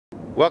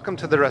Welcome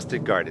to the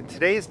Rustic Garden.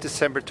 Today is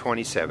December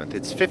 27th.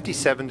 It's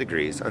 57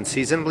 degrees,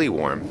 unseasonably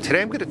warm.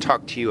 Today I'm going to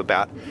talk to you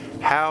about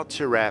how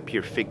to wrap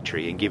your fig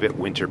tree and give it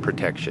winter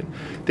protection.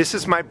 This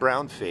is my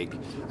brown fig.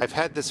 I've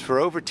had this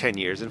for over 10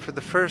 years, and for the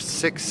first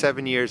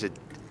 6-7 years it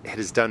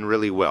has done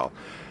really well.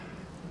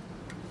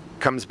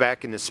 Comes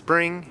back in the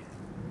spring,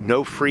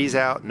 no freeze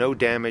out, no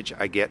damage,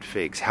 I get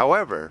figs.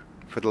 However,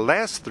 for the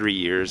last 3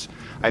 years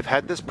I've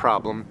had this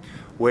problem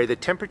where the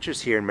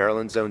temperatures here in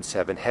Maryland Zone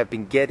 7 have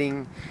been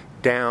getting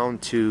down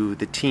to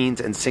the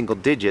teens and single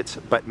digits,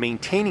 but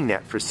maintaining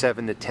that for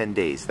 7 to 10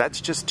 days. That's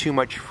just too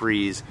much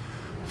freeze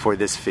for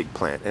this fig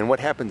plant. And what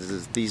happens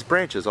is these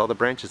branches, all the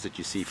branches that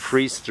you see,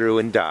 freeze through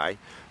and die.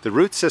 The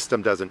root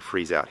system doesn't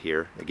freeze out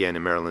here, again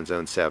in Maryland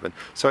Zone 7.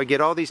 So I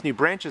get all these new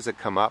branches that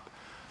come up,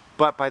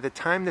 but by the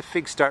time the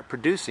figs start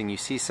producing, you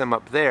see some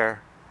up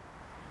there,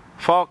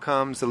 fall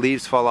comes, the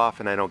leaves fall off,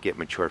 and I don't get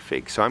mature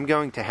figs. So I'm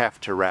going to have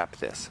to wrap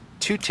this.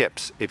 2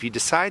 tips. If you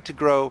decide to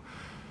grow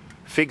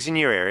figs in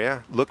your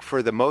area, look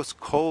for the most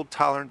cold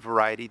tolerant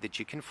variety that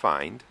you can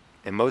find,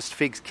 and most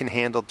figs can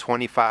handle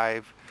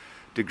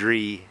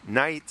 25-degree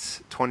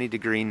nights,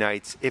 20-degree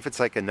nights, if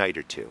it's like a night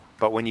or two.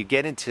 But when you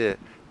get into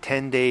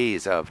 10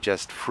 days of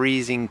just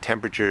freezing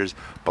temperatures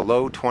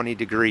below 20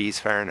 degrees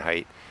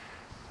Fahrenheit,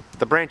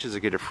 the branches are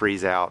going to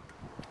freeze out.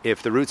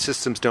 If the root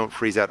systems don't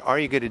freeze out, all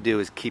you're going to do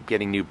is keep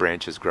getting new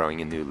branches growing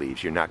and new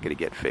leaves. You're not going to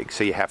get figs,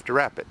 so you have to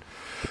wrap it.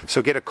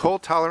 So get a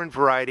cold tolerant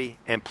variety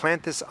and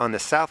plant this on the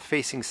south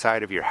facing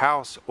side of your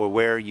house or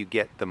where you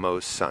get the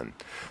most sun.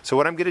 So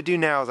what I'm going to do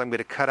now is I'm going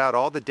to cut out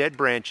all the dead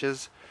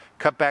branches,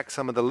 cut back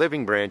some of the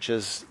living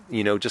branches,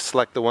 just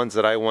select the ones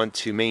that I want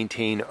to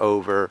maintain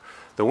over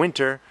the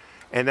winter,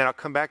 and then I'll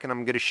come back and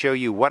I'm going to show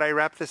you what I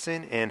wrap this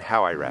in and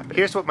how I wrap it.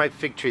 Here's what my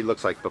fig tree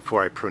looks like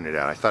before I prune it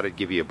out. I thought I'd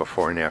give you a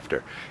before and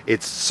after.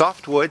 It's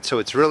soft wood, so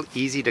it's real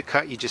easy to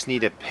cut. You just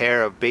need a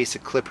pair of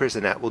basic clippers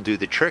and that will do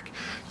the trick.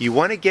 You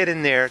want to get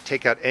in there,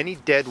 take out any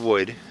dead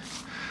wood.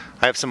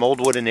 I have some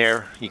old wood in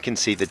there. You can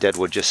see the dead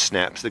wood just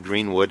snaps. The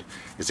green wood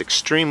is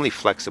extremely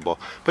flexible.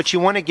 But you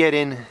want to get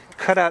in,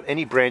 cut out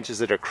any branches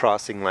that are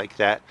crossing like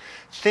that,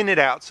 thin it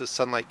out so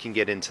sunlight can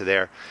get into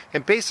there.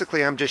 And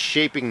basically I'm just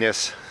shaping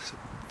this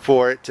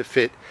for it to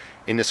fit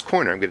in this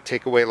corner. I'm going to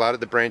take away a lot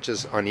of the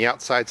branches on the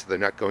outside so they're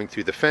not going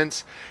through the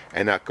fence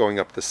and not going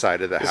up the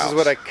side of the house. This is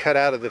what I cut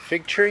out of the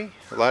fig tree.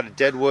 A lot of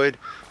dead wood,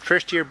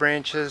 first year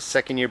branches,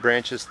 second year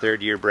branches,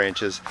 third year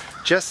branches.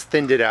 Just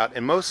thinned it out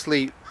and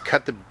mostly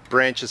cut the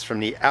branches from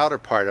the outer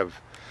part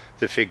of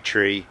the fig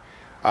tree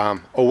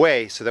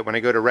away so that when I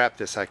go to wrap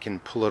this I can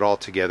pull it all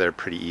together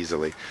pretty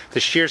easily. The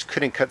shears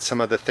couldn't cut some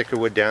of the thicker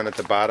wood down at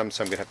the bottom,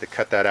 so I'm going to have to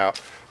cut that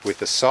out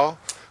with a saw.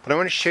 But I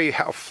want to show you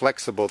how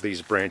flexible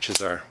these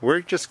branches are.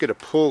 We're just going to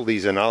pull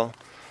these and I'll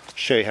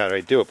show you how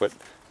I do it, but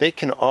they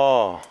can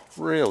all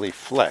really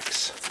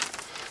flex.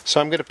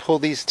 So I'm going to pull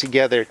these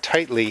together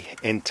tightly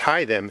and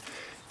tie them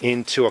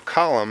into a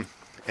column,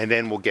 and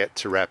then we'll get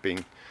to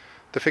wrapping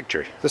the fig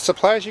tree. The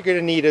supplies you're going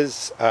to need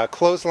is a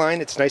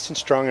clothesline. It's nice and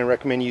strong. I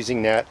recommend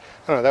using that.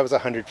 I don't know, that was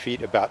 100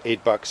 feet, about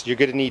 $8. You're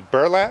going to need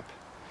burlap,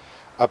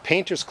 a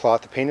painter's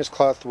cloth. The painter's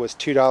cloth was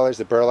 $2.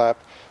 The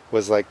burlap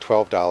was like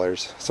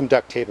 $12. Some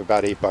duct tape,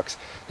 about $8.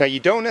 Now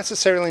you don't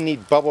necessarily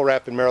need bubble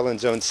wrap in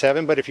Maryland Zone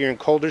 7, but if you're in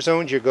colder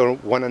zones, you're going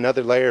to want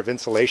another layer of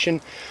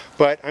insulation.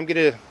 But I'm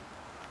going to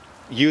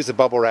use a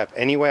bubble wrap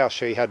anyway. I'll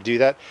show you how to do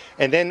that.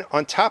 And then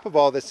on top of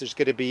all this, there's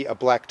going to be a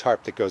black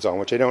tarp that goes on,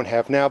 which I don't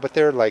have now, but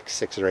they're like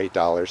 $6 or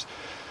 $8.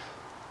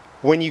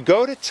 When you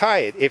go to tie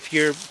it, if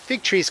your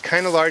fig tree is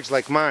kind of large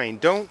like mine,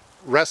 don't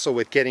wrestle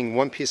with getting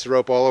one piece of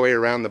rope all the way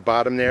around the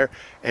bottom there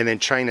and then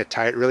trying to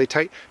tie it really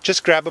tight.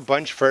 Just grab a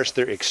bunch first.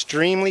 They're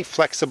extremely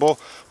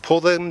flexible.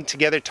 Pull them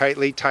together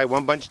tightly, tie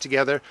one bunch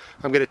together.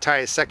 I'm going to tie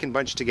a second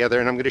bunch together,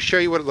 and I'm going to show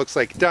you what it looks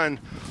like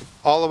done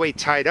all the way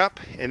tied up,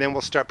 and then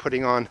we'll start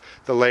putting on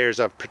the layers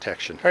of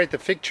protection. Alright, the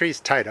fig tree's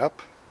tied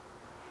up.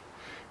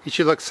 It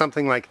should look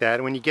something like that.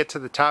 And when you get to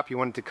the top, you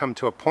want it to come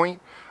to a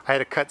point. I had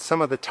to cut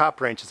some of the top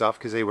branches off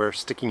because they were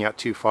sticking out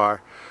too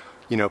far,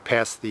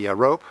 past the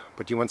rope,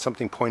 but you want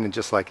something pointed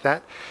just like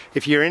that.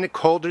 If you're in a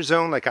colder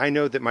zone, like I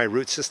know that my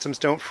root systems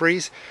don't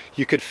freeze,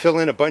 you could fill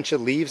in a bunch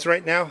of leaves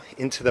right now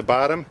into the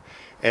bottom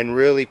and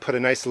really put a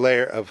nice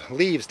layer of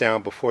leaves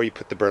down before you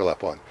put the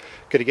burlap on.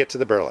 Going to get to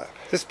the burlap.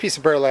 This piece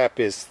of burlap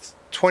is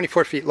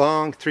 24 feet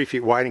long, 3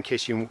 feet wide, in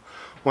case you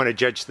want to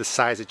judge the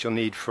size that you'll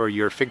need for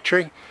your fig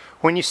tree.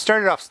 When you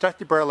start it off, start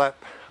the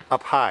burlap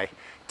up high.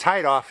 Tie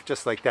it off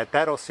just like that.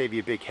 That'll save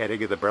you a big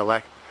headache of the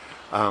burlap.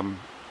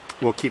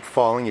 Will keep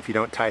falling if you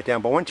don't tie it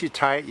down, but once you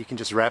tie it, you can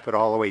just wrap it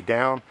all the way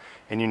down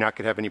and you're not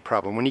going to have any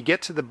problem. When you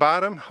get to the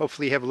bottom,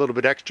 hopefully you have a little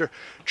bit extra.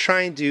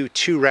 Try and do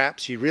 2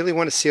 wraps. You really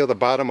want to seal the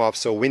bottom off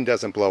so wind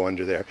doesn't blow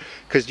under there,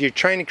 because you're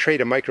trying to create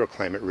a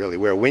microclimate really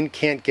where wind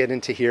can't get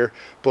into here,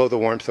 blow the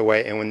warmth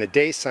away, and when the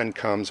day sun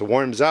comes,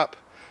 warms up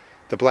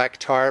the black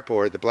tarp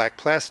or the black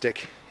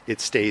plastic,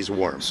 it stays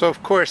warm. So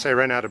of course I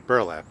ran out of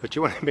burlap, but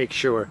you want to make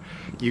sure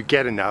you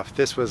get enough.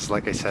 This was,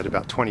 like I said,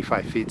 about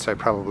 25 feet, so I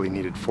probably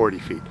needed 40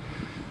 feet.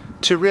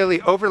 To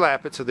really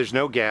overlap it so there's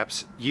no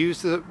gaps,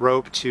 use the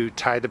rope to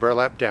tie the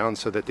burlap down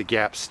so that the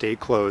gaps stay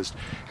closed.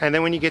 And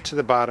then when you get to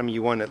the bottom,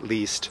 you want at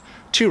least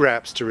 2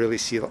 wraps to really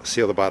seal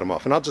the bottom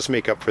off. And I'll just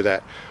make up for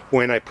that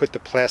when I put the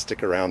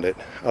plastic around it.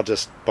 I'll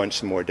just bunch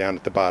some more down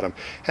at the bottom.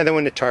 And then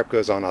when the tarp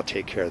goes on, I'll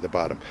take care of the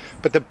bottom.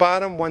 But the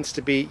bottom wants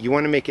to be, you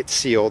want to make it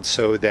sealed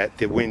so that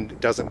the wind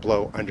doesn't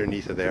blow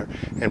underneath of there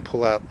and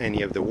pull out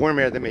any of the warm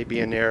air that may be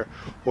in there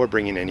or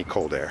bring in any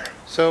cold air.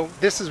 So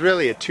this is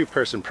really a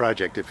 2-person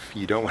project if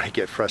you don't want to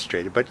get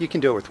frustrated, but you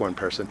can do it with 1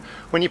 person.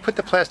 When you put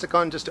the plastic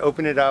on, just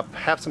open it up,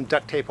 have some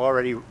duct tape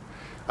already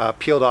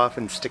peeled off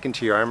and stick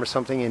into your arm or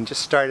something, and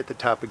just start at the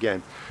top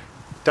again.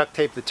 Duct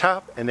tape the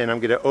top, and then I'm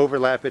going to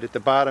overlap it at the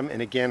bottom,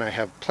 and again I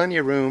have plenty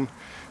of room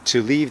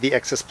to leave the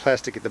excess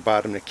plastic at the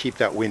bottom to keep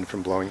that wind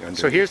from blowing underneath.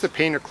 So here's the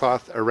painter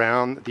cloth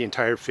around the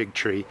entire fig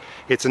tree.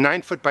 It's a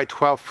 9-foot by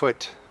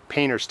 12-foot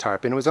painter's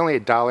tarp, and it was only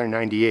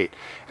 $1.98,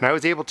 and I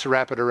was able to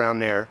wrap it around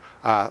there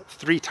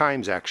 3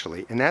 times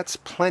actually, and that's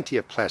plenty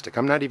of plastic.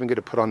 I'm not even going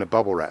to put on the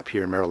bubble wrap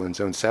here in Maryland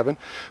Zone 7,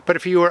 but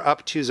if you are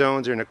up 2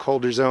 zones or in a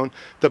colder zone,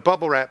 the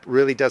bubble wrap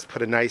really does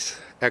put a nice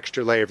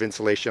extra layer of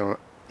insulation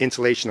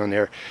on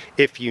there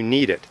if you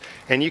need it.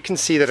 And you can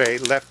see that I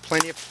left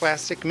plenty of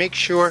plastic. Make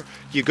sure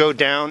you go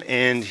down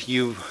and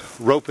you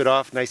rope it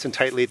off nice and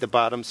tightly at the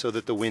bottom so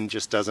that the wind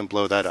just doesn't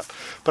blow that up.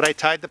 But I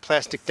tied the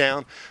plastic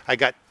down. I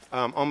got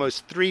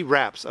almost 3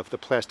 wraps of the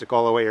plastic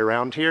all the way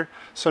around here.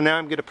 So now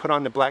I'm going to put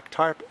on the black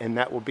tarp, and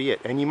that will be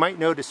it. And you might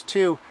notice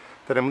too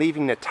that I'm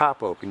leaving the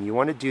top open. You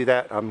want to do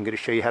that. I'm going to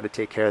show you how to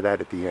take care of that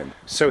at the end.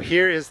 So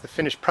here is the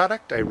finished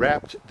product. I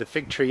wrapped the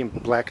fig tree in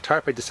black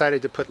tarp. I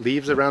decided to put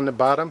leaves around the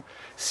bottom,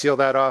 seal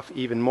that off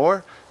even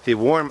more. The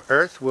warm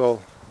earth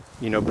will,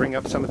 bring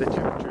up some of the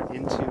temperature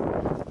into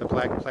the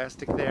black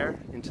plastic there,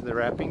 into the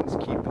wrappings,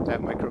 keep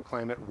that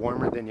microclimate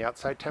warmer than the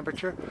outside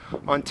temperature.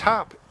 On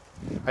top,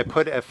 I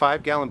put a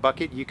 5-gallon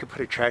bucket. You could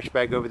put a trash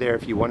bag over there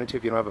if you wanted to,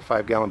 if you don't have a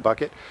 5-gallon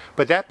bucket.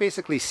 But that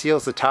basically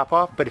seals the top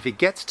off. But if it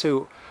gets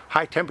to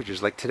high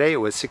temperatures, like today it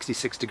was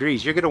 66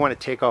 degrees, you're going to want to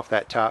take off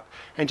that top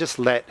and just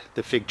let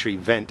the fig tree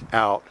vent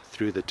out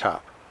through the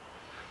top.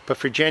 But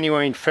for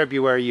January and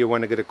February, you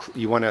want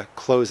to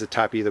close the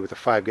top either with a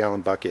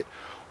 5-gallon bucket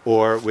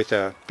or with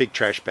a big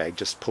trash bag.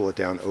 Just pull it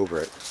down over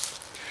it.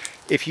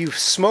 If you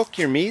smoke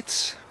your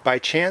meats, by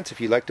chance,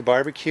 if you like to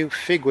barbecue,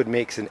 fig wood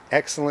makes an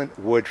excellent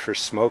wood for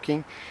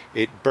smoking.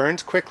 It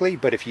burns quickly,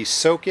 but if you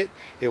soak it,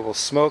 it will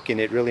smoke, and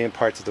it really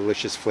imparts a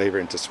delicious flavor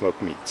into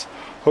smoked meats.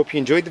 Hope you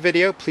enjoyed the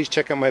video. Please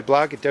check out my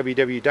blog at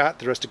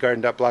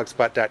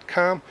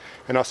www.theroastedgarden.blogspot.com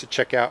and also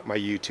check out my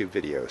YouTube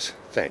videos.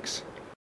 Thanks.